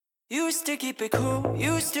Used to keep it cool,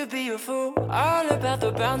 used to be a fool, all about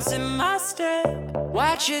the bounce in my step.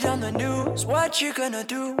 Watch it on the news, what you gonna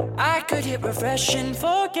do? I could hit refresh and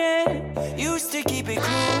forget. Used to keep it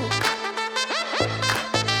cool.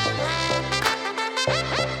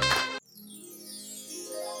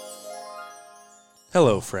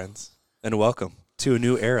 Hello, friends, and welcome to a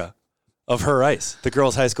new era of Her Ice, the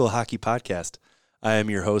girls' high school hockey podcast. I am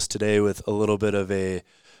your host today with a little bit of a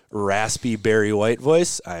raspy Barry White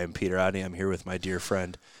voice. I am Peter Odney. I'm here with my dear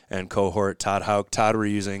friend and cohort, Todd Hauk. Todd, we're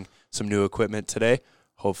using some new equipment today.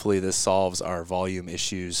 Hopefully this solves our volume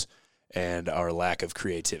issues and our lack of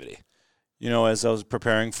creativity. You know, as I was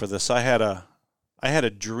preparing for this, I had a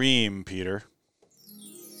dream, Peter.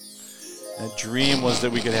 That dream was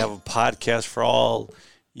that we could have a podcast for all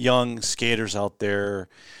young skaters out there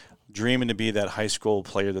dreaming to be that high school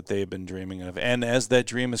player that they've been dreaming of. And as that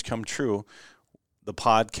dream has come true, the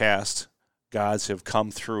podcast gods have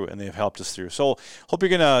come through and they've helped us through. So hope you're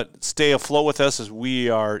going to stay afloat with us as we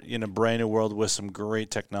are in a brand new world with some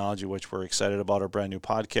great technology, which we're excited about. Our brand new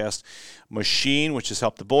podcast machine, which has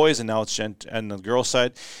helped the boys, and now it's on the girls'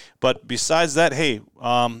 side. But besides that, hey,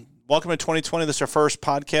 welcome to 2020. This is our first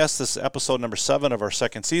podcast. This is episode number 7 of our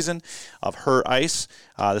second season of Her Ice.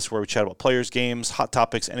 This is where we chat about players, games, hot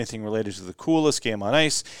topics, anything related to the coolest game on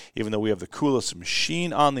ice. Even though we have the coolest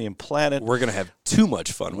machine on the planet, we're going to have too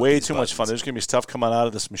much fun. Way too much fun. There's going to be stuff coming out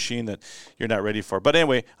of this machine that you're not ready for. But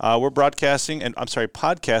anyway, we're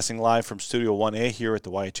podcasting live from Studio 1A here at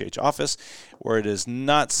the YHH office, where it is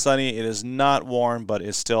not sunny, it is not warm, but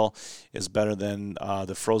it still is better than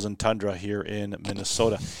the frozen tundra here in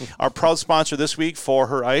Minnesota. Our proud sponsor this week for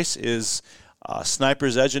Her Ice is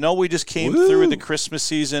Sniper's Edge. I know we just came through the Christmas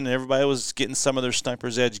season, and everybody was getting some of their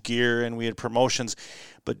Sniper's Edge gear, and we had promotions.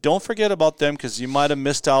 But don't forget about them, because you might have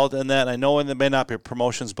missed out on that. I know there may not be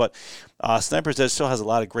promotions, but Sniper's Edge still has a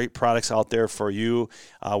lot of great products out there for you.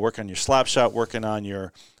 Working on your slap shot, working on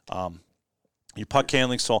your puck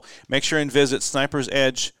handling. So make sure and visit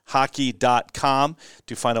snipersedgehockey.com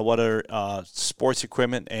to find out what other sports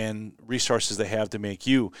equipment and resources they have to make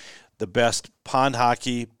you the best pond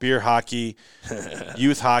hockey, beer hockey,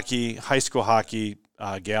 youth hockey, high school hockey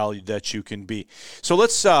gal that you can be. So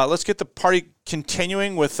let's get the party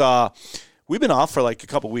continuing with. We've been off for like a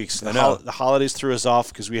couple weeks. The holidays threw us off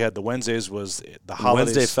because we had the Wednesdays was the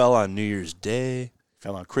holidays. Wednesday fell on New Year's Day.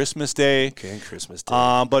 Fell on Christmas Day. Okay, Christmas Day.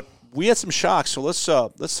 But we had some shocks. So let's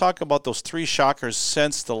talk about those 3 shockers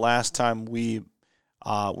since the last time we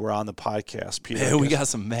were on the podcast, Peter. Man, we got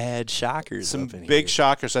some mad shockers. Some big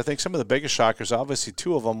shockers. I think some of the biggest shockers, obviously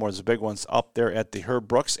 2 of them were the big ones up there at the Herb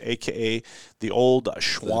Brooks, a.k.a. the old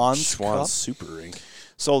Schwann's Super Rink.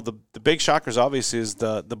 So the big shockers, obviously, is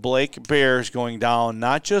the Blake Bears going down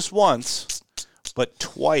not just once, but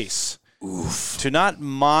twice. Oof. To not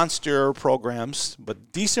monster programs,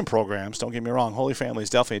 but decent programs. Don't get me wrong. Holy Family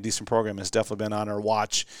is definitely a decent program. It's definitely been on our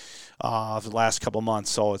watch the last couple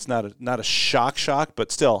months. So it's not a shock,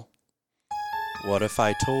 but still. What if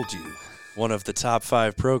I told you one of the top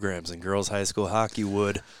 5 programs in girls' high school hockey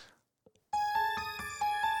would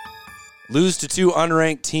lose to 2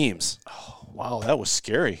 unranked teams? Oh, wow, that was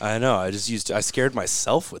scary. I know. I scared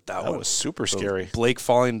myself with that one. That was super scary. Blake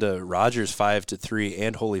falling to Rogers 5-3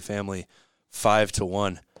 and Holy Family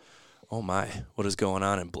 5-1. Oh my, what is going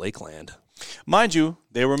on in Blake land? Mind you,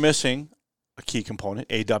 they were missing a key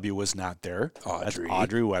component. AW was not there.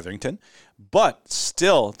 Audrey Weatherington. But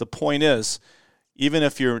still, the point is, even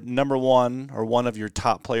if your number one or one of your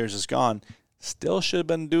top players is gone, still should have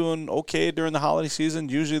been doing okay during the holiday season.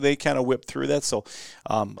 Usually they kind of whip through that. So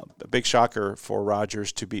a big shocker for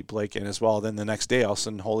Rogers to beat Blake in as well. Then the next day, all of a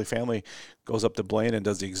sudden, Holy Family goes up to Blaine and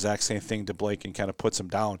does the exact same thing to Blake and kind of puts him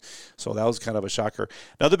down. So that was kind of a shocker.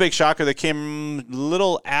 Another big shocker that came a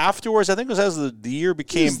little afterwards, I think it was as the year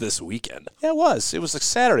became. It was this weekend. Yeah, it was. It was like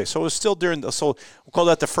Saturday. So it was still during so we'll call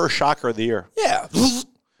that the first shocker of the year. Yeah.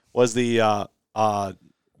 Was the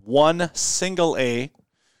 1 single A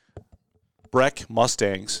Breck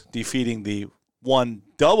Mustangs defeating the 1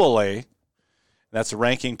 double A. That's the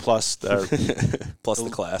ranking plus the plus the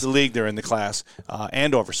class, the league they're in the class,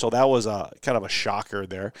 Andover. So that was kind of a shocker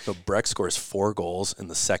there. So Breck scores 4 goals in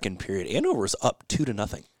the second period. Andover was up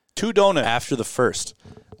 2-0. 2 donut after the first.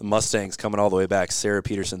 The Mustangs coming all the way back. Sarah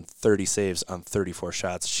Peterson 30 saves on 34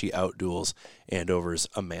 shots. She outduels Andover's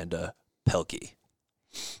Amanda Pelkey.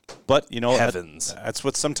 But, you know, heavens. That's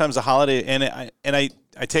what sometimes a holiday, and I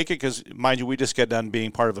take it because, mind you, we just got done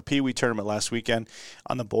being part of a Pee Wee tournament last weekend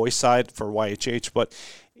on the boys' side for YHH, but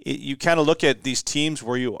you kind of look at these teams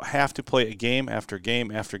where you have to play a game after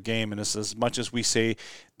game after game, and it's as much as we say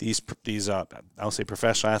these I don't say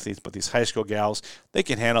professional athletes, but these high school gals, they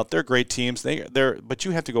can handle it. They're great teams. But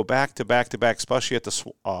you have to go back to back to back, especially at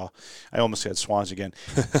the I almost said Swans again,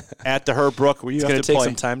 at the Herb Brook, where you have to play. It's going to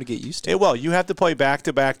take some time to get used to. Well, you have to play back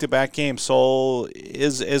to back to back games. So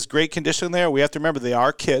is great condition there. We have to remember they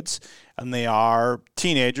are kids and they are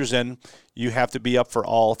teenagers, and you have to be up for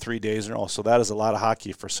all 3 days in a row. So that is a lot of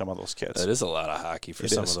hockey for some of those kids. That is a lot of hockey for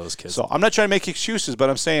some of those kids. So I'm not trying to make excuses, but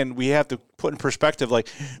I'm saying we have to put in perspective. Like,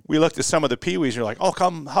 we looked at some of the Pee-wees, and you're like, oh,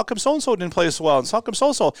 how come so-and-so didn't play as well? And how come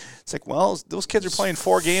so-and-so? It's like, well, those kids are playing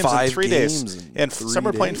 4 games in 3 days. And some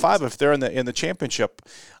are playing 5 if they're in the championship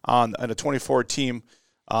on a 24-team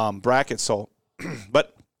bracket. So,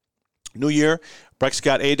 but new year, Breck's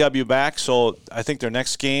got AW back, so I think their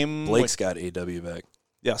next game. Blake's got AW back.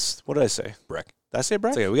 Yes. What did I say? Breck. Did I say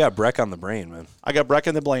Breck? Okay, we got Breck on the brain, man. I got Breck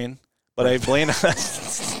in the Blaine, but I Blaine.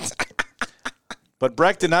 But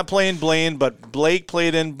Breck did not play in Blaine, but Blake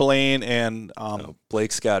played in Blaine, and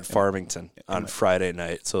Blake's got Farmington on Friday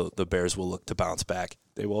night, so the Bears will look to bounce back.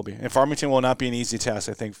 They will be. And Farmington will not be an easy task.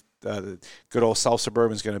 I think the good old South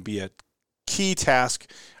Suburban is going to be a key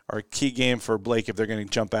task or a key game for Blake if they're going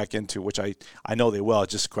to jump back into, which I know they will.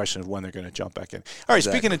 It's just a question of when they're going to jump back in. All right,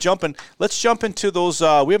 exactly. Speaking of jumping, let's jump into those.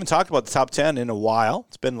 We haven't talked about the top 10 in a while.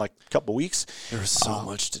 It's been like a couple weeks. There's so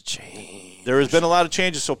much to change. There has been a lot of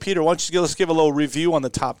changes. So, Peter, why don't you let's give a little review on the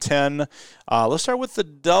top 10. Let's start with the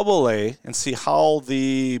AA and see how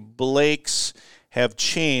the Blakes have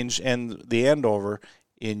changed and the Andover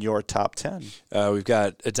in your top 10. We've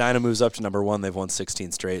got Edina moves up to number 1. They've won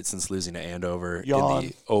 16 straight since losing to Andover in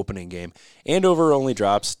the opening game. Andover only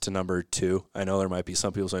drops to number 2. I know there might be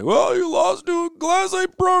some people saying, well, you lost to a Class A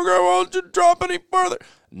program. Why don't you drop any further?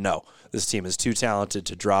 No, this team is too talented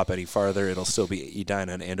to drop any farther. It'll still be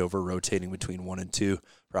Edina and Andover rotating between 1 and 2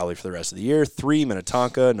 probably for the rest of the year. 3,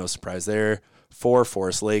 Minnetonka, no surprise there. 4,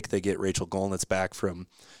 Forest Lake. They get Rachel Golnitz back from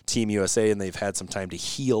Team USA, and they've had some time to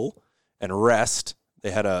heal and rest. They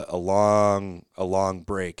had a long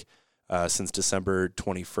break since December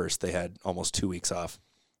 21st. They had almost 2 weeks off.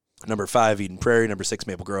 Number 5, Eden Prairie. Number 6,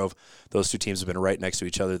 Maple Grove. Those two teams have been right next to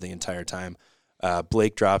each other the entire time.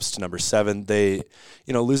 Blake drops to number 7. They,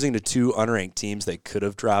 losing to 2 unranked teams, they could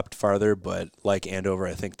have dropped farther, but like Andover,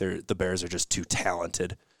 I think the Bears are just too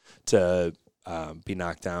talented to be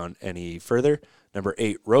knocked down any further. Number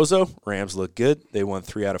 8, Roseau. Rams look good. They won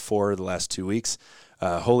 3 out of 4 the last 2 weeks.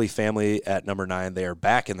 Holy Family at number 9. They are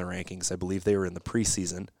back in the rankings. I believe they were in the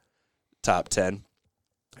preseason top 10.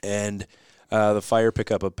 And the Fire pick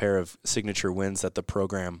up a pair of signature wins that the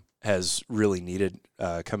program has really needed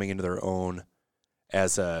coming into their own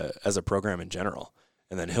as a program in general.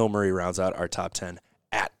 And then Hill Murray rounds out our top 10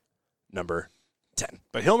 at number 10.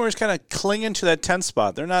 But Hill Murray's kind of clinging to that 10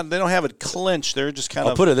 spot. They don't have it clinched. They're just kind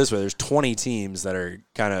of. I'll put it this way: there's 20 teams that are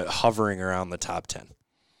kind of hovering around the top 10.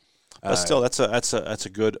 But still, that's a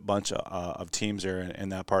good bunch of teams there in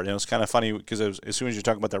that part. And it was kind of funny because as soon as you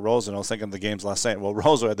talk about that Roseau, I was thinking of the games last night. Well,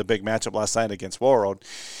 Roseau had the big matchup last night against Warroad.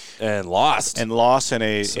 And lost.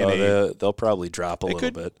 They'll probably drop a little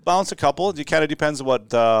bit. Bounce a couple. It kind of depends on what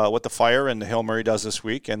the Fire and the Hill Murray does this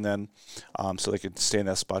week, and then so they could stay in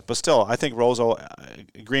that spot. But still, I think Roseau,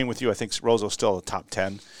 agreeing with you, I think Roseau's still a top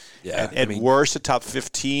 10. Yeah. At worst, a top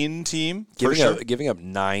 15 team. Giving up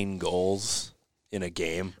 9 goals in a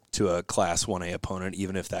game to a Class 1A opponent,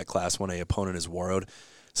 even if that Class 1A opponent is Warroad,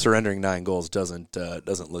 surrendering 9 goals doesn't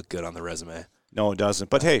look good on the resume. No, it doesn't.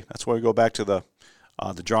 But hey, that's why we go back to the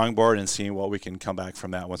drawing board and seeing what we can come back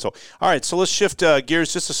from that one. So, all right, so let's shift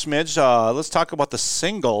gears just a smidge. Let's talk about the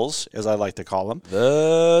singles, as I like to call them.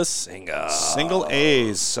 The singles. Single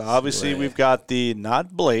A's. Obviously, we've got the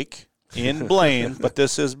not Blake in Blaine, but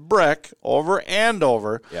this is Breck over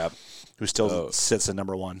Andover. Yep. Who still sits at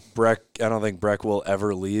number 1. Breck, I don't think Breck will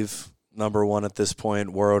ever leave number 1 at this point.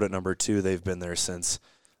 Warroad at number 2. They've been there since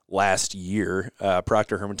last year.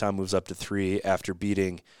 Proctor Hermantown moves up to 3 after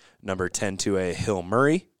beating number 10 to a Hill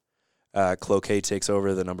Murray. Cloquet takes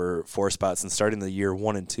over the number 4 spots, and starting the year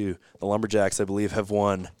 1 and 2, the Lumberjacks, I believe, have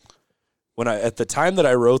won. At the time that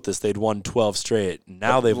I wrote this, they'd won 12 straight.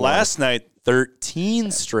 Now they've won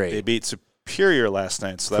 13 straight. They beat Superior last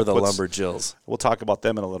night. So for the Lumberjills. We'll talk about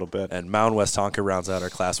them in a little bit. And Mound West Tonka rounds out our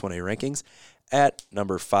Class 1A rankings at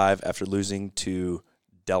number 5 after losing to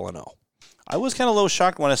Delano. I was kind of a little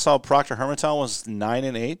shocked when I saw Proctor Hermantown was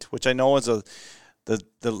 9-8, which I know is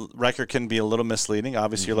the record can be a little misleading.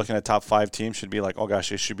 Obviously, You're looking at top 5 teams, should be like, oh gosh,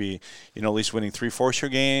 they should be at least winning 3/4 of your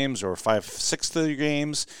games or 5/6 of your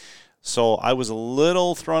games. So I was a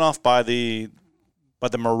little thrown off by the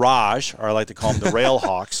Mirage, or I like to call them the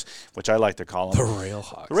Railhawks, which I like to call them. The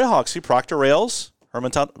Railhawks. The Railhawks. See, Proctor Rails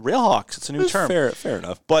Hermantown Railhawks. It's a new term. Fair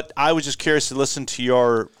enough. But I was just curious to listen to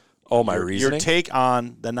your reasoning? Your take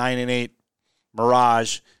on the 9-8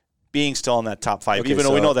 Mirage being still in that top 5, Okay, even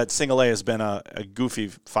though we know that single A has been a goofy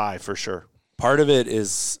 5 for sure. Part of it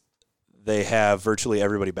is they have virtually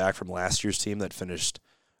everybody back from last year's team that finished,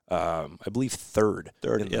 I believe, third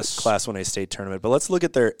in this Class 1A state tournament. But let's look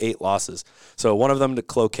at their 8 losses. So one of them to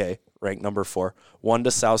Cloquet, ranked number 4. One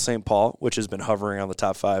to South St. Paul, which has been hovering on the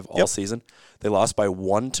top 5 all season. They lost by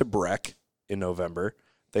 1 to Breck in November.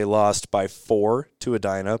 They lost by 4 to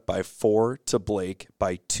Edina, by 4 to Blake,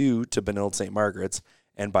 by 2 to Benilde St. Margaret's,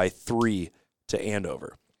 and by 3 to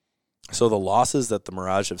Andover. So the losses that the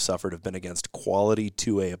Mirage have suffered have been against quality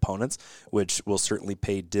 2A opponents, which will certainly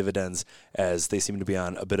pay dividends as they seem to be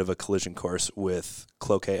on a bit of a collision course with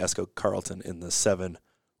Cloquet, Esco, Carleton in the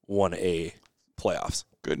 7-1A playoffs.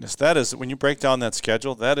 Goodness, that is, when you break down that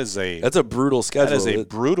schedule, that's a brutal schedule. That is a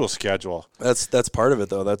brutal schedule. That's part of it,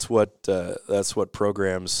 though. That's what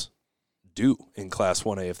programs do in Class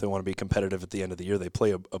 1A if they want to be competitive at the end of the year. They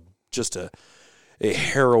play a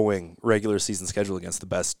harrowing regular season schedule against the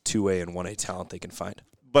best 2A and 1A talent they can find.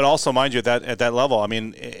 But also, mind you, that at that level, I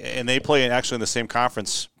mean, and they play actually in the same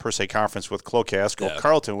conference with Cloquet, Esco,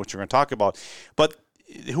 Carleton, which we're going to talk about. But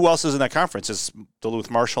who else is in that conference? It's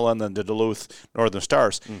Duluth Marshall and then the Duluth Northern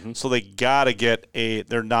Stars. Mm-hmm. So they got to get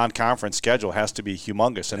their non-conference schedule has to be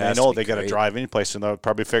humongous. And I know they got to drive any place, and they're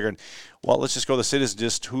probably figuring, well, let's just go to the cities.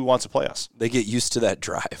 Just who wants to play us? They get used to that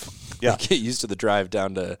drive. Yeah, they get used to the drive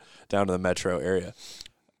down to the metro area.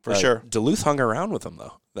 For sure. Duluth hung around with them,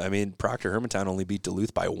 though. I mean, Proctor Hermantown only beat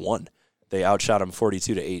Duluth by 1. They outshot them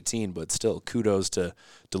 42-18, but still, kudos to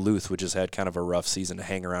Duluth, which has had kind of a rough season to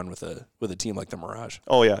hang around with a team like the Mirage.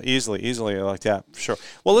 Oh yeah, easily like that, for sure.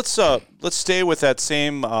 Well, let's stay with that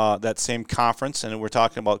same conference, and we're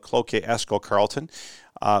talking about Cloquet, Esco, Carleton,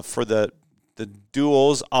 for the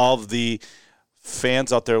duos of the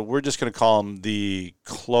fans out there. We're just going to call them the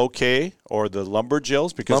Cloquet or the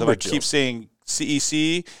Lumberjills because if I keep saying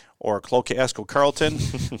CEC or Cloquet, Esco, Carleton,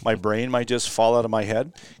 my brain might just fall out of my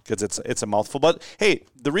head because it's a mouthful. But, hey,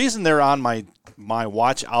 the reason they're on my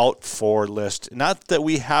watch out for list, not that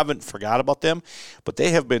we haven't forgot about them, but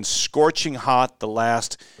they have been scorching hot the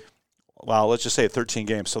last, let's just say 13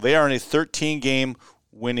 games. So they are in a 13-game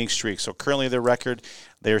winning streak. So currently their record,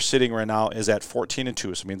 they are sitting right now, is at 14-2. So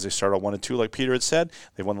it means they start at 1-2, like Peter had said.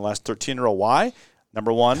 They've won the last 13 in a row. Why?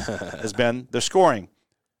 Number one has been their scoring.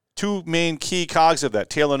 2 main key cogs of that.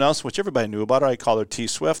 Taylor Nelson, which everybody knew about her. I call her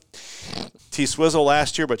T-Swift. T-Swizzle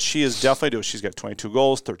last year, but she is definitely doing. She's got 22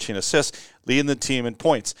 goals, 13 assists, leading the team in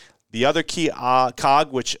points. The other key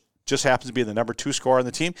cog, which just happens to be the number 2 scorer on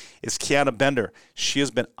the team, is Kiana Bender. She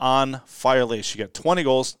has been on fire lately. She got 20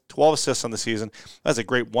 goals, 12 assists on the season. That's a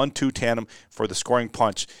great 1-2 tandem for the scoring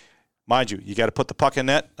punch. Mind you got to put the puck in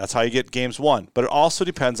net. That's how you get games won. But it also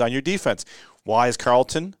depends on your defense. Why is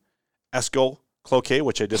Carleton, Esco, Cloquet,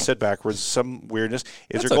 which I just said backwards, some weirdness,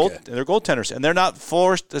 is their goaltenders. And they're not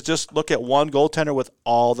forced to just look at one goaltender with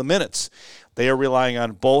all the minutes. They are relying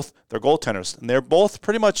on both their goaltenders. And they're both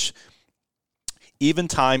pretty much even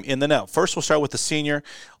time in the net. First, we'll start with the senior,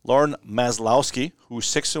 Lauren Maslowski, who's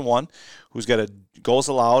 6-1, who's got a goals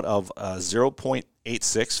allowed of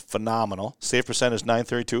 0.86, phenomenal. Save percentage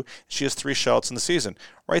 932. She has 3 shutouts in the season.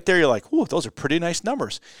 Right there, you're like, ooh, those are pretty nice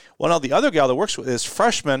numbers. Well, now the other gal that works with is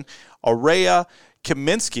freshman Aurea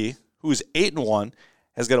Kaminsky, who's 8-1,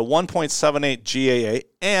 has got a 1.78 GAA,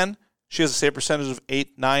 and she has a save percentage of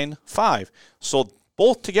 895. So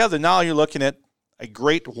both together, now you're looking at a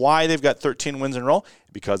great why they've got 13 wins in a row,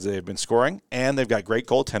 because they've been scoring, and they've got great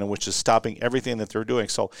goaltending, which is stopping everything that they're doing.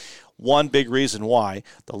 So one big reason why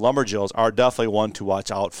the Lumberjills are definitely one to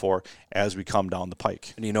watch out for as we come down the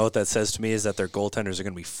pike. And you know what that says to me is that their goaltenders are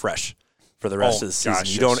going to be fresh for the rest of the season.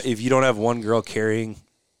 Gosh, if you don't have one girl carrying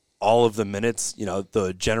all of the minutes,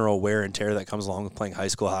 the general wear and tear that comes along with playing high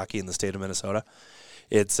school hockey in the state of Minnesota,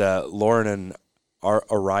 it's Lauren and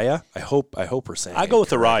Araya. I hope we're saying I go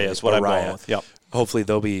with Araya is what I'm going with. Yep. Hopefully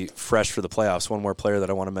they'll be fresh for the playoffs. One more player that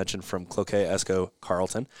I want to mention from Cloquet, Esco,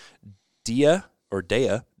 Carleton. Dea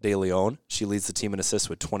De Leon. She leads the team in assists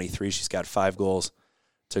with 23. She's got 5 goals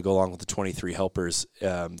to go along with the 23 helpers,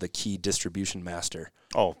 the key distribution master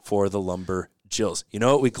for the Lumberjills. You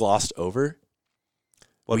know what we glossed over?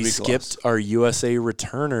 We skipped our USA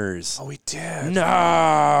returners. Oh, we did.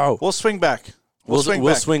 No. We'll swing back. We'll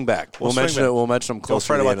swing back. We'll mention them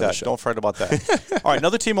closer to the end of the show. Don't fret about that. All right,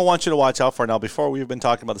 another team I want you to watch out for. Now, before we've been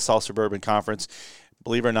talking about the South Suburban Conference,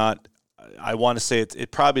 believe it or not, I want to say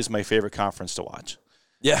it probably is my favorite conference to watch.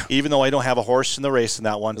 Yeah. Even though I don't have a horse in the race in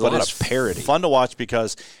that one. There's a but lot of parity. Fun to watch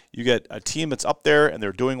because you get a team that's up there and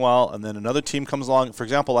they're doing well, and then another team comes along. For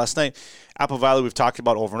example, last night, Apple Valley, we've talked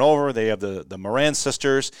about over and over. They have the Moran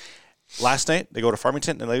sisters. Last night, they go to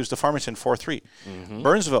Farmington, and they lose to Farmington 4-3.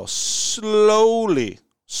 Burnsville slowly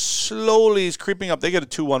is creeping up. They get a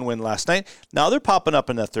 2-1 win last night. Now they're popping up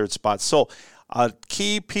in that third spot. So a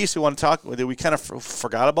key piece we want to talk that we kind of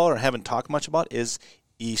forgot about or haven't talked much about is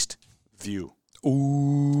East View.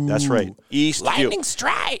 Ooh. That's right. East Lightning View.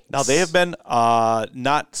 strikes. Now, they have been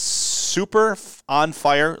not super on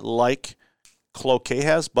fire like Cloquet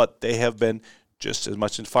has, but they have been just as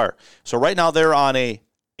much on fire. So right now they're on a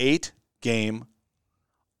 8-game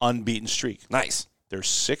unbeaten streak. Nice. There's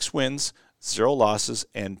 6 wins, 0 losses,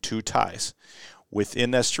 and 2 ties within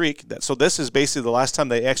that streak. So this is basically the last time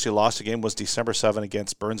they actually lost a game was December 7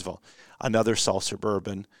 against Burnsville, another South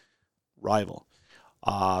Suburban rival.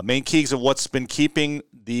 Main keys of what's been keeping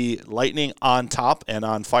the Lightning on top and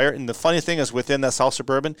on fire. And the funny thing is within that South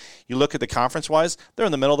Suburban, you look at the conference-wise, they're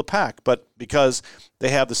in the middle of the pack. But because they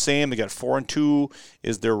have the same, they got 4-2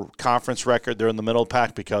 is their conference record. They're in the middle of the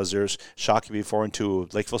pack because there's Shakopee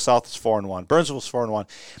 4-2. Lakeville South is 4-1. Burnsville's 4-1.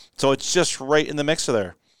 So it's just right in the mixer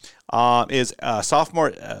there. Is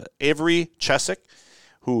sophomore Avery Chesick,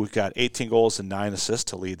 who got 18 goals and 9 assists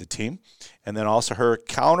to lead the team. And then also her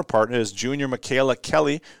counterpart is junior Michaela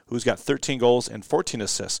Kelly, who's got 13 goals and 14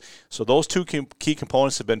 assists. So those two key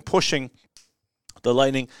components have been pushing the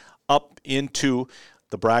Lightning up into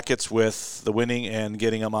the brackets with the winning and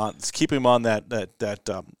getting them on, keeping them on that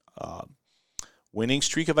winning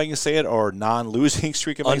streak, if I can say it, or non-losing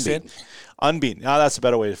streak, if I can say it. Unbeaten. Now, that's a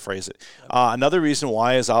better way to phrase it. Another reason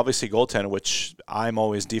why is obviously goaltender, which I'm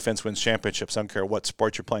always defense wins championships. I don't care what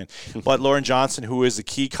sport you're playing. But Lauren Johnson, who is the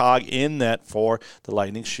key cog in that for the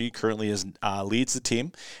Lightning, she currently leads the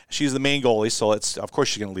team. She's the main goalie, so of course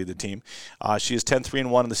she's going to lead the team. She is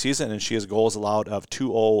 10-3-1 in the season, and she has goals allowed of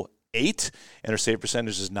 .208, and her save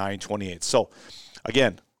percentage is .928. So,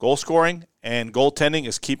 again, goal scoring and goaltending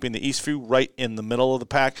is keeping the Eastview right in the middle of the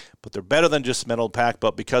pack, but they're better than just middle of the pack.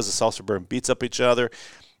 But because the South Suburban beats up each other,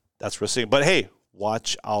 that's what we're seeing. But hey,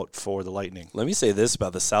 watch out for the Lightning. Let me say this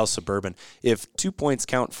about the South Suburban. If 2 points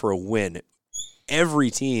count for a win, every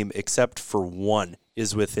team except for one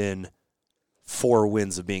is within 4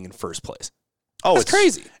 wins of being in first place. Oh, it's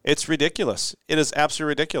crazy. It's ridiculous. It is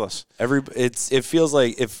absolutely ridiculous. It feels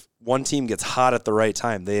like if one team gets hot at the right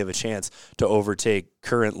time, they have a chance to overtake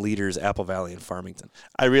current leaders Apple Valley and Farmington.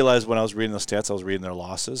 I realized when I was reading the stats, I was reading their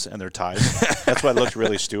losses and their ties. That's why it looked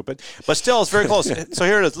really stupid. But still, it's very close. So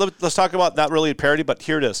here it is. Let's talk about not really a parity, but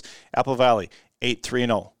here it is. Apple Valley,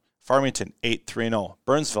 8-3-0. Farmington, 8-3-0.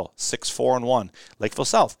 Burnsville, 6-4-1. Lakeville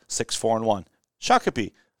South, 6-4-1.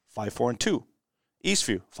 Shakopee, 5-4-2.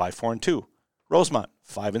 Eastview, 5-4-2. Rosemont,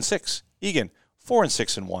 5-6. Egan,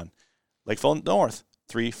 4-6-1. Lakeville North,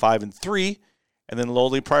 3-5-3, and then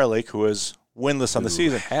lowly Prior Lake, who is winless on the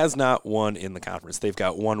season, has not won in the conference. They've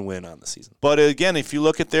got 1 win on the season. But again, if you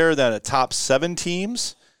look at that top 7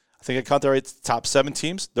 teams, I think I count that right. Top 7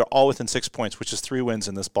 teams, they're all within 6 points, which is 3 wins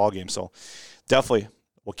in this ball game. So definitely,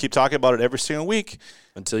 we'll keep talking about it every single week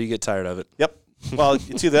until you get tired of it. Yep. Well,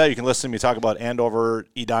 it's either that or you can listen to me talk about Andover,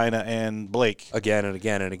 Edina, and Blake. Again and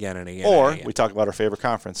again and again and again. Or we talk about our favorite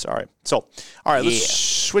conference. All right. So, let's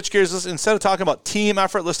switch gears. Instead of talking about team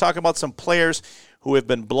effort, let's talk about some players who have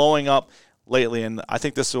been blowing up lately. And I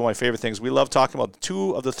think this is one of my favorite things. We love talking about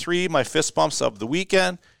 2 of the 3, my fist bumps of the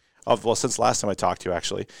weekend. Since last time I talked to you,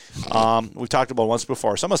 actually. We've talked about once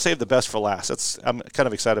before. So I'm going to save the best for last. I'm kind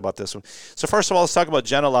of excited about this one. So first of all, let's talk about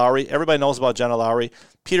Jenna Lowry. Everybody knows about Jenna Lowry.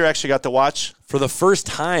 Peter actually got to watch. For the first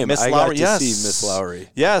time, Miss I Lowry, got to see Miss Lowry.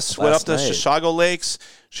 Yes, went up to night. Chisago Lakes.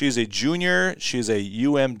 She's a junior. She's a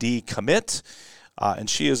UMD commit. And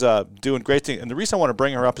she is doing great things. And the reason I want to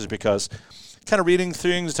bring her up is because kind of reading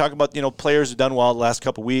things, talking about players who've done well the last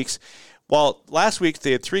couple of weeks. Well, last week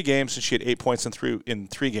they had 3 games, and she had 8 points in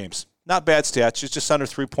 3 games. Not bad stats. She's just under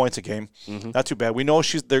 3 points a game. Mm-hmm. Not too bad. We know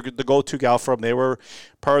she's the go-to gal for them. They were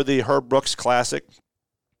part of the Herb Brooks Classic.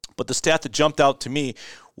 But the stat that jumped out to me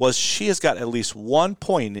was she has got at least 1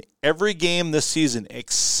 point in every game this season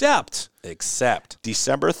except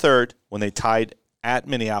December 3rd when they tied at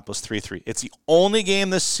Minneapolis 3-3. It's the only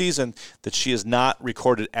game this season that she has not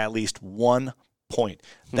recorded at least 1 point.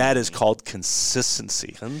 That is called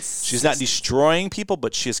consistency. She's not destroying people,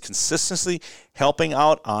 but she is consistently helping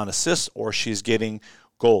out on assists or she's getting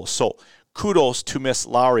goals. So kudos to Miss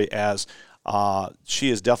Lowry as she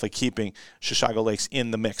is definitely keeping Chisago Lakes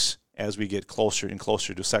in the mix. as we get closer and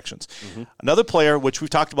closer to sections. Another player, which we've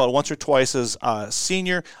talked about once or twice, is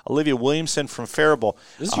senior Olivia Williamson from Faribault.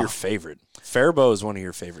 This is your favorite. Faribault is one of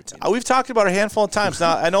your favorite teams. We've talked about it a handful of times.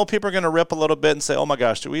 Now, I know people are going to rip a little bit and say, oh, my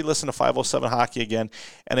gosh, do we listen to 507 hockey again?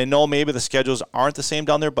 And I know maybe the schedules aren't the same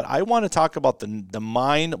down there, but I want to talk about the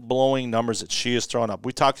mind-blowing numbers that she has thrown up.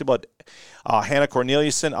 We talked about Hannah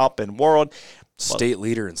Corneliuson up in Warroad. State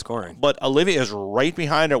leader in scoring. But Olivia is right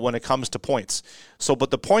behind her when it comes to points. But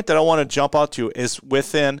the point that I want to jump out to is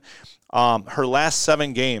within her last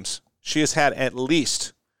 7 games, she has had at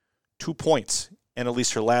least 2 points in at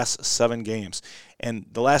least her last 7 games. And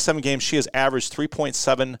the last 7 games, she has averaged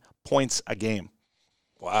 3.7 points a game.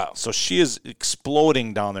 Wow. So she is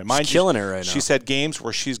exploding down there. She's killing it right now. She's had games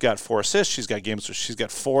where she's got 4 assists. She's got games where she's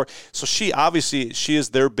got 4. So she is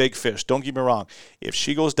their big fish. Don't get me wrong. If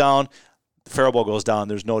she goes down, Faribault goes down,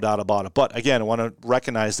 there's no doubt about it. But, again, I want to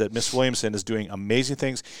recognize that Miss Williamson is doing amazing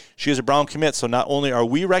things. She is a Brown commit, so not only are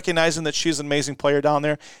we recognizing that she's an amazing player down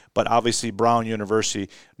there, but obviously Brown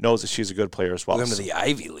University knows that she's a good player as well. Welcome to the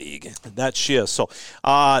Ivy League. That she is. So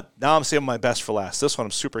now I'm saving my best for last. This one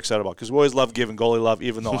I'm super excited about because we always love giving goalie love,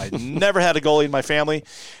 even though I never had a goalie in my family,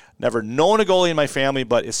 never known a goalie in my family,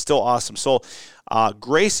 but it's still awesome. So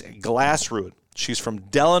Grace Glassroot, she's from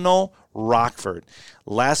Delano, Rockford.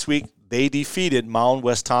 Last week, they defeated Mound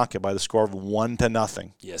West Tonka by the score of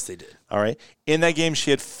 1-0. Yes, they did. All right. In that game,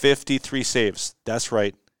 she had 53 saves. That's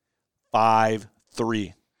right,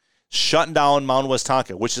 5-3. Shutting down Mound West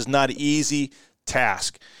Tonka, which is not an easy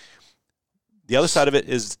task. The other side of it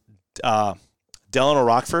is Delano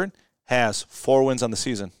Rockford has 4 wins on the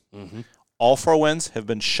season. Mm-hmm. All 4 wins have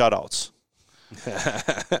been shutouts.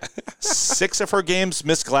 6 of her games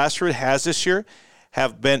Miss Glassroot has this year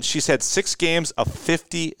she's had 6 games of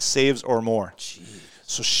 50 saves or more. Jeez.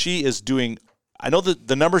 So she is doing, I know that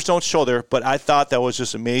the numbers don't show there, but I thought that was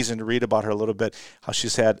just amazing to read about her a little bit, how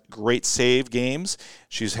she's had great save games.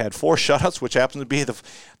 She's had 4 shutouts, which happen to be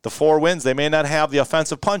the 4 wins. They may not have the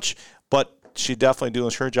offensive punch, but she definitely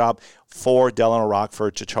doing her job for Delano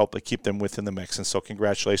Rockford to help keep them within the mix. And so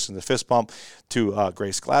congratulations, the fist bump to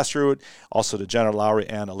Grace Glassroot, also to Jenna Lowry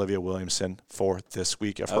and Olivia Williamson for this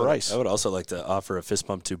week of her ice. I would also like to offer a fist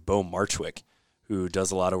bump to Bo Marchwick, who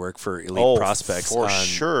does a lot of work for Elite Prospects. For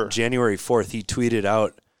sure. January 4th, he tweeted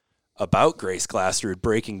out about Grace Glassroot,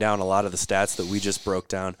 breaking down a lot of the stats that we just broke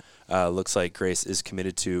down. Looks like Grace is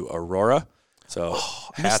committed to Aurora. So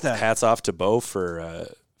hats off to Bo for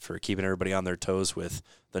keeping everybody on their toes with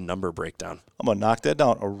the number breakdown. I'm going to knock that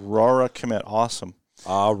down. Aurora commit. Awesome.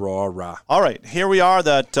 Aurora. All right. Here we are,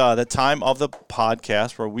 that time of the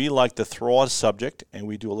podcast where we like to throw out a subject and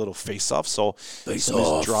we do a little face-off. So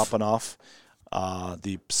somebody's dropping off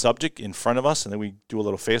the subject in front of us, and then we do a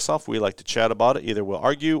little face-off. We like to chat about it. Either we'll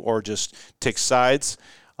argue or just take sides.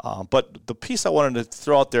 But the piece I wanted to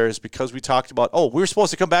throw out there is because we talked about, we were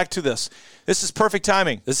supposed to come back to this. This is perfect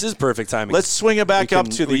timing. This is perfect timing. Let's swing it back up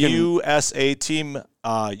to the USA team,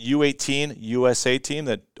 U18 USA team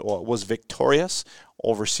that was victorious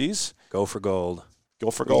overseas. Go for gold. Go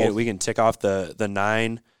for gold. We can tick off the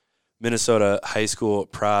 9 Minnesota high school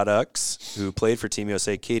products who played for Team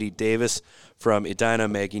USA. Katie Davis from Edina,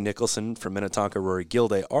 Maggie Nicholson from Minnetonka, Rory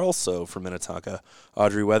Gilday also from Minnetonka,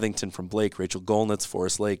 Audrey Wethington from Blake, Rachel Golnitz,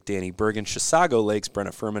 Forest Lake, Danny Bergen, Chisago Lakes,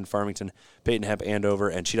 Brenna Furman, Farmington, Peyton Hemp, Andover,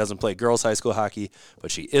 and she doesn't play girls high school hockey,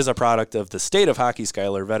 but she is a product of the state of hockey,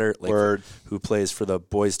 Skylar Vetter, who plays for the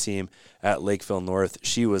boys team at Lakeville North.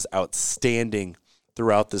 She was outstanding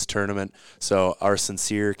throughout this tournament. So our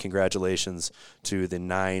sincere congratulations to the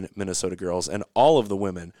 9 Minnesota girls and all of the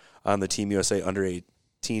women on the Team USA Under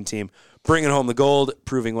 18 team, bringing home the gold,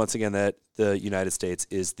 proving once again that the United States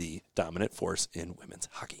is the dominant force in women's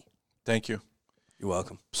hockey. Thank you. You're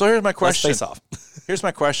welcome. So here's my question. Let's face off. Here's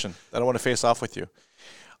my question that I want to face off with you.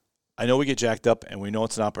 I know we get jacked up, and we know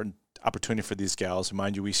it's an opportunity for these gals.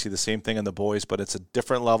 Mind you, we see the same thing in the boys, but it's a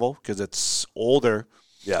different level because it's older.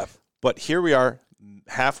 Yeah. But here we are,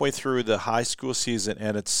 halfway through the high school season,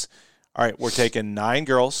 and it's, all right, we're taking 9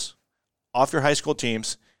 girls off your high school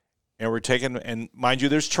teams, and we're taking, and mind you,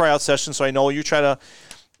 there's tryout sessions, so I know you're trying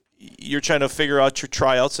to figure out your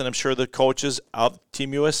tryouts, and I'm sure the coaches of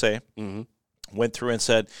Team USA went through and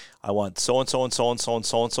said, I want so-and-so and so-and-so and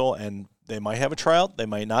so-and-so, and they might have a tryout, they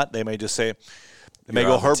might not, they may just say, they may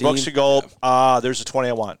go, her books should go, there's a 20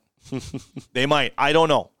 I want. They might, I don't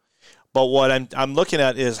know. But what I'm looking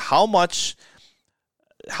at is how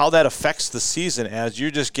that affects the season as you're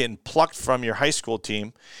just getting plucked from your high school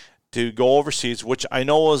team to go overseas, which I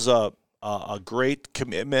know is a great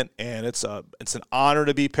commitment, and it's an honor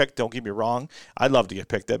to be picked. Don't get me wrong. I'd love to get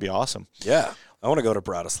picked. That'd be awesome. Yeah. I want to go to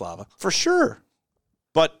Bratislava. For sure.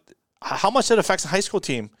 But how much that affects a high school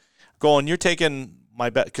team going, you're taking my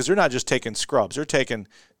bet, because they're not just taking scrubs. They're taking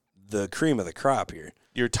the cream of the crop here.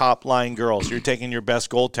 Your top line girls. You're taking your best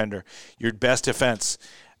goaltender, your best defense.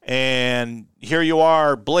 And here you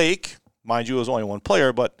are, Blake. Mind you, it was only one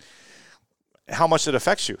player, but how much it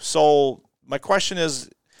affects you. So my question is,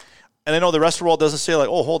 and I know the rest of the world doesn't say like,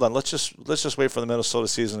 oh, hold on, let's just wait for the Minnesota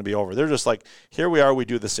season to be over. They're just like, here we are, we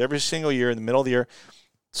do this every single year in the middle of the year.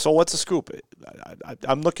 So what's the scoop?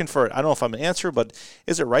 I'm looking for it. I don't know if I'm an answer, but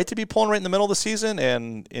is it right to be pulling right in the middle of the season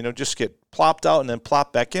and just get plopped out and then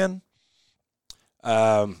plop back in?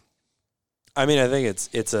 I mean, I think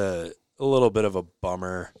it's a little bit of a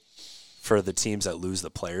bummer for the teams that lose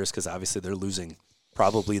the players, because obviously they're losing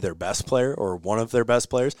probably their best player or one of their best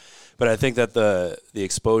players. But I think that the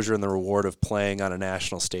exposure and the reward of playing on a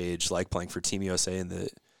national stage, like playing for Team USA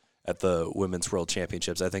at the Women's World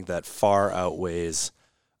Championships, I think that far outweighs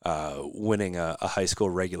winning a high school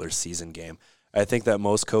regular season game. I think that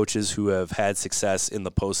most coaches who have had success in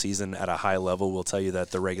the postseason at a high level will tell you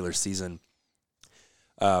that the regular season,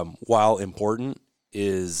 while important,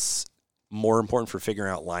 is more important for figuring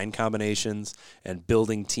out line combinations and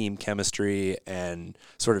building team chemistry and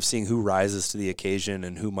sort of seeing who rises to the occasion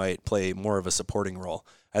and who might play more of a supporting role.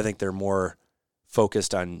 I think they're more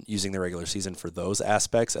focused on using the regular season for those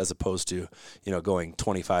aspects as opposed to, going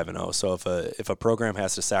 25-0. So if a program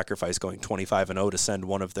has to sacrifice going 25-0 to send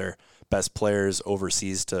one of their best players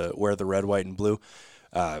overseas to wear the red, white, and blue,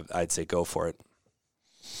 I'd say go for it.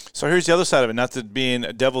 So here's the other side of it, not to being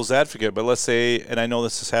a devil's advocate, but let's say, and I know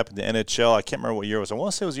this has happened to NHL, I can't remember what year it was. I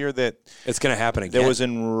want to say it was the year that it's going to happen again. It was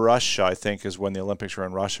in Russia, I think, is when the Olympics were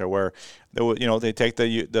in Russia, where they take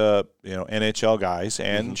the NHL guys,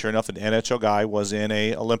 and sure enough, an NHL guy was in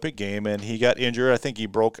a Olympic game and he got injured. I think he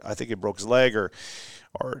broke his leg or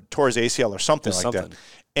tore his ACL or something like that.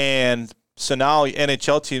 And so now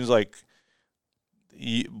NHL teams like,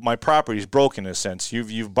 my property's broken in a sense.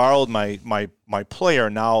 You've borrowed my player.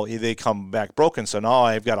 Now they come back broken. So now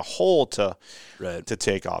I've got a hole to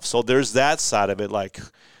take off. So there's that side of it. Like,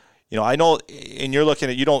 I know, and you're looking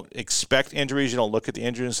at, you don't expect injuries. You don't look at the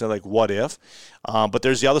injuries and say like, what if? But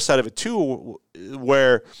there's the other side of it too,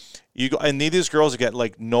 where you go, and these girls get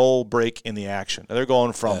like no break in the action. They're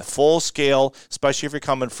going from full scale, especially if you're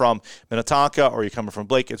coming from Minnetonka or you're coming from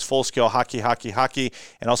Blake. It's full scale hockey, and all of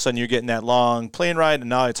a sudden you're getting that long plane ride, and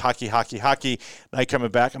now it's hockey. Now you're coming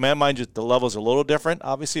back. I mean, mind you, the levels are a little different,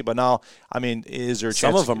 obviously, but now, I mean, is there a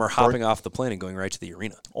chance? Some of them are hopping off the plane and going right to the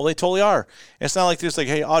arena. Well, they totally are. And it's not like this, like,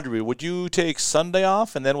 hey, Audrey, would you take Sunday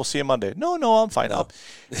off and then we'll see you Monday? No, I'm fine. No.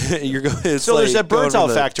 You're going. So there's that burnt out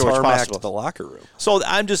factor, which is possible. To the locker room. So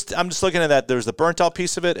I'm just looking at that. There's the burnt out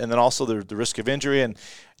piece of it, and then also the risk of injury, and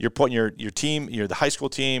you're putting your team, the high school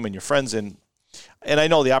team, and your friends in. And I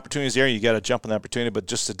know the opportunity's there. You got to jump on the opportunity, but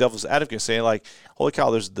just the devil's advocate saying like, holy cow,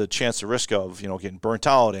 there's the chance, the risk of getting burnt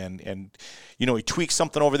out, and you tweak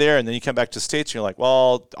something over there, and then you come back to the States, and you're like,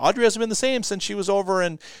 well, Audrey hasn't been the same since she was over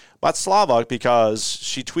in Bratislava because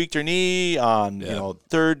she tweaked her knee on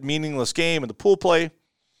third meaningless game in the pool play.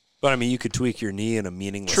 But, I mean, you could tweak your knee in a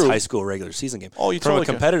meaningless high school regular season game. Oh, you From totally a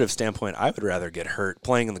competitive standpoint, I would rather get hurt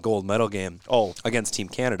playing in the gold medal game against Team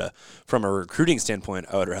Canada. From a recruiting standpoint,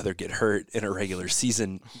 I would rather get hurt in a regular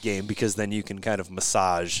season game because then you can kind of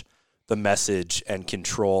massage the message and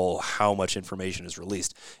control how much information is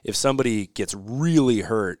released. If somebody gets really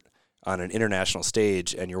hurt on an international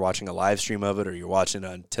stage and you're watching a live stream of it or you're watching it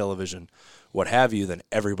on television, what have you, then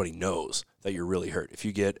everybody knows that you're really hurt. If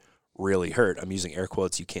you get really hurt, I'm using air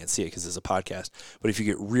quotes, you can't see it because it's a podcast, but if you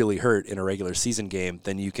get really hurt in a regular season game,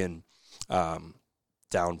 then you can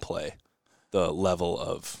downplay the level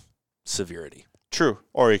of severity. True.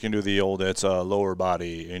 Or you can do the old, it's a lower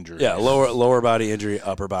body injury. Yeah, lower body injury,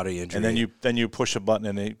 upper body injury. And then you push a button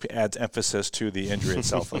and it adds emphasis to the injury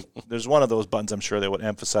itself. Like, there's one of those buttons I'm sure they would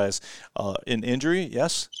emphasize an injury,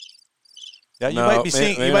 yes? Yeah, you might be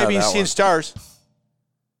seeing stars.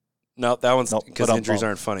 No, that one's because injuries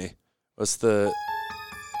aren't funny. Is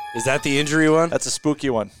that the injury one? That's a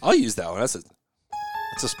spooky one. I'll use that one. That's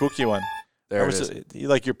a spooky one. There it is.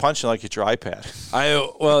 Like you're punching like it's your iPad.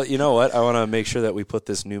 Well, you know what? I want to make sure that we put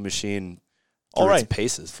this new machine through its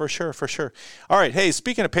paces. For sure. All right. Hey,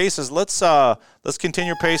 speaking of paces, let's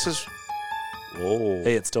continue paces. Whoa.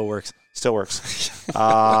 Hey, it still works. Still works.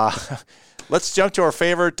 Let's jump to our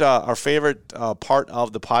favorite part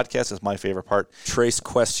of the podcast. Is my favorite part. Tres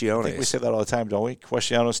questiones. I think we say that all the time, don't we?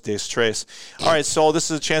 Questiones de tres. All right, so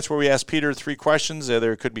this is a chance where we ask Peter 3 questions.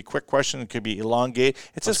 There could be quick questions. It could be elongate.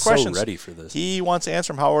 It's his questions. So ready for this. He wants to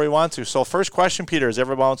answer them however he wants to. So first question, Peter, is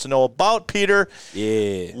everybody wants to know about Peter.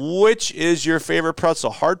 Yeah. Which is your favorite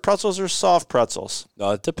pretzel, hard pretzels or soft pretzels?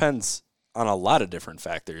 It depends on a lot of different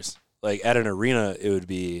factors. Like at an arena, it would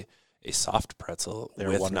be a soft pretzel with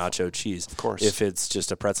nacho cheese. Of course. If it's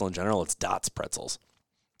just a pretzel in general, it's Dots pretzels.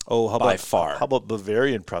 Oh, how by about far? How about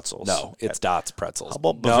Bavarian pretzels? No, it's Dots pretzels. How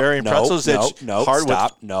about Bavarian pretzels? No, hard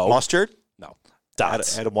stop. with No. mustard? No.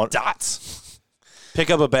 Dots. Add one. Dots. Pick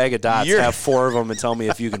up a bag of Dots, have 4 of them, and tell me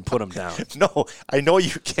if you can put them down. No, I know you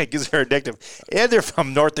can't because they're addictive. And they're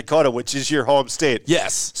from North Dakota, which is your home state.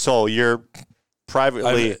 Yes. So you're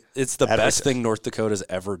privately. It's the best thing North Dakota's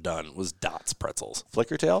ever done was Dots pretzels.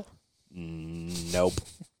 Flickertail? Nope.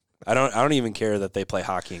 I don't even care that they play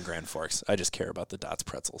hockey in Grand Forks. I just care about the Dots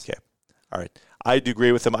pretzels. Okay. All right. I do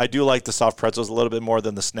agree with him. I do like the soft pretzels a little bit more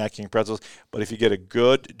than the snacking pretzels. But if you get a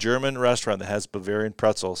good German restaurant that has Bavarian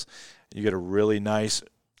pretzels, you get a really nice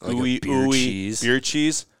beer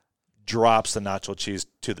cheese, drops the nacho cheese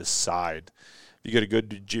to the side. You get a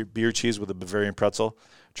good beer cheese with a Bavarian pretzel,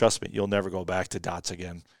 trust me, you'll never go back to Dots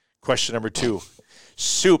again. Question number 2.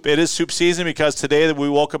 Soup. It is soup season because today we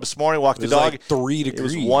woke up this morning, walked the dog. Like 3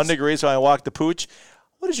 degrees. It was 1 degree, so I walked the pooch.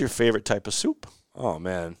 What is your favorite type of soup? Oh,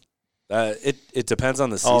 man. It depends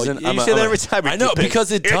on the season. You say that every time. I know,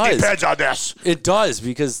 because it does. It depends on this. It does,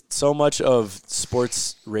 because so much of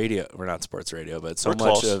sports radio, or not sports radio, but so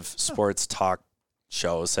much of sports talk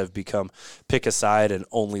shows have become pick a side and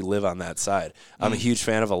only live on that side. I'm a huge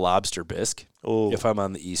fan of a lobster bisque if I'm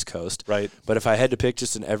on the East Coast. Right. But if I had to pick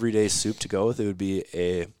just an everyday soup to go with, it would be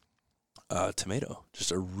a tomato.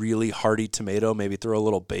 Just a really hearty tomato. Maybe throw a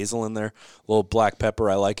little basil in there, a little black pepper.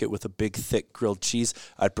 I like it with a big, thick grilled cheese.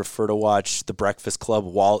 I'd prefer to watch The Breakfast Club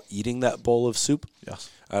while eating that bowl of soup. Yes.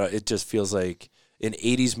 It just feels like an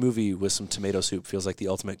 80s movie with some tomato soup feels like the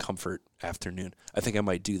ultimate comfort afternoon. I think I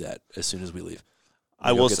might do that as soon as we leave.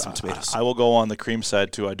 I will get some tomato soup. I will go on the cream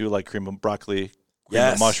side, too. I do like cream of broccoli, cream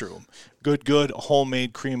of mushroom. Good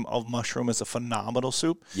homemade cream of mushroom is a phenomenal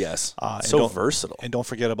soup. Yes. So versatile. And don't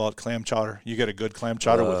forget about clam chowder. You get a good clam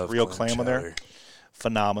chowder with real clam in there.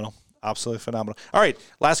 Phenomenal. Absolutely phenomenal. All right,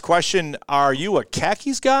 last question. Are you a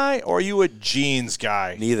khakis guy or are you a jeans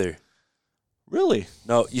guy? Neither. Really?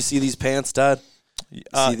 No. You see these pants, Dad?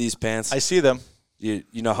 See these pants? I see them. You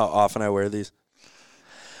know how often I wear these?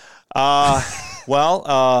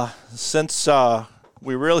 Well, since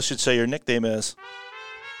we really should say your nickname is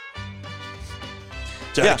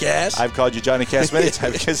Johnny Cash. I've called you Johnny Cash many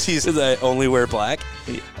times because I only wear black.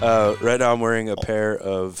 Right now I'm wearing a pair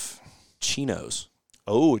of chinos.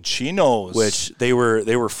 Oh, chinos. Which they were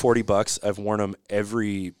 $40. I've worn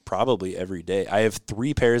them probably every day. I have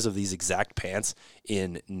 3 pairs of these exact pants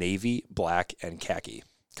in navy, black, and khaki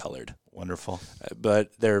colored. Wonderful.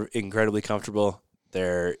 But they're incredibly comfortable.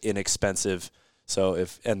 They're inexpensive.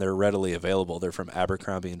 And they're readily available. They're from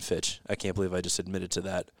Abercrombie and Fitch. I can't believe I just admitted to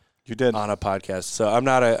that. You did on a podcast. So I'm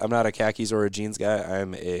not a khakis or a jeans guy.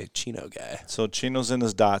 I'm a chino guy. So chinos in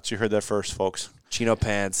his Dots. You heard that first, folks. Chino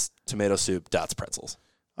pants, tomato soup, Dots pretzels.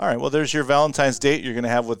 All right. Well, there's your Valentine's date you're going to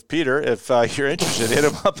have with Peter. If you're interested, hit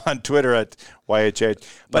him up on Twitter at YHH.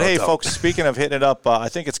 But hey, folks, speaking of hitting it up, I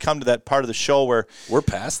think it's come to that part of the show where we're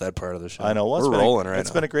past that part of the show. I know. We're rolling right now. It's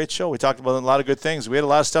been a great show. We talked about a lot of good things. We had a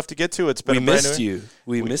lot of stuff to get to. It's been we missed you.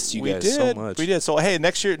 We missed you guys so much. We did. So hey,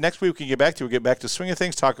 next week we can get back to the swing of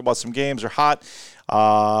things, talk about some games are hot,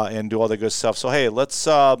 and do all the good stuff. So hey, let's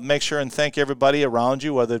make sure and thank everybody around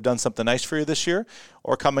you, whether they've done something nice for you this year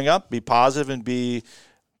or coming up. Be positive and be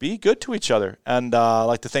good to each other. And I'd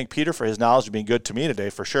like to thank Peter for his knowledge of being good to me today,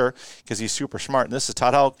 for sure, because he's super smart. And this is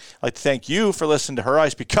Todd Houck. I'd like to thank you for listening to Her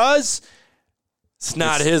Ice, because it's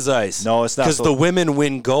not his ice. No, it's not. Because the women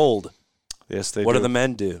win gold. Yes, they do. What do the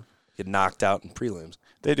men do? Get knocked out in prelims.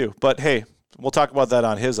 They do. But, hey, we'll talk about that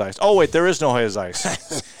on his ice. Oh, wait, there is no his ice.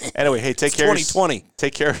 Anyway, hey, take care. 2020.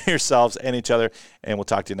 Take care of yourselves and each other, and we'll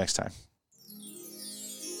talk to you next time.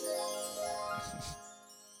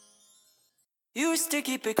 Used to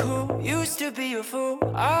keep it cool, used to be a fool,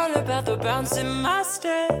 all about the bounce in my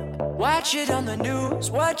step. Watch it on the news,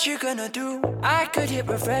 what you gonna do? I could hit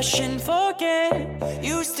refresh and forget.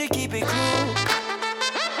 Used to keep it cool.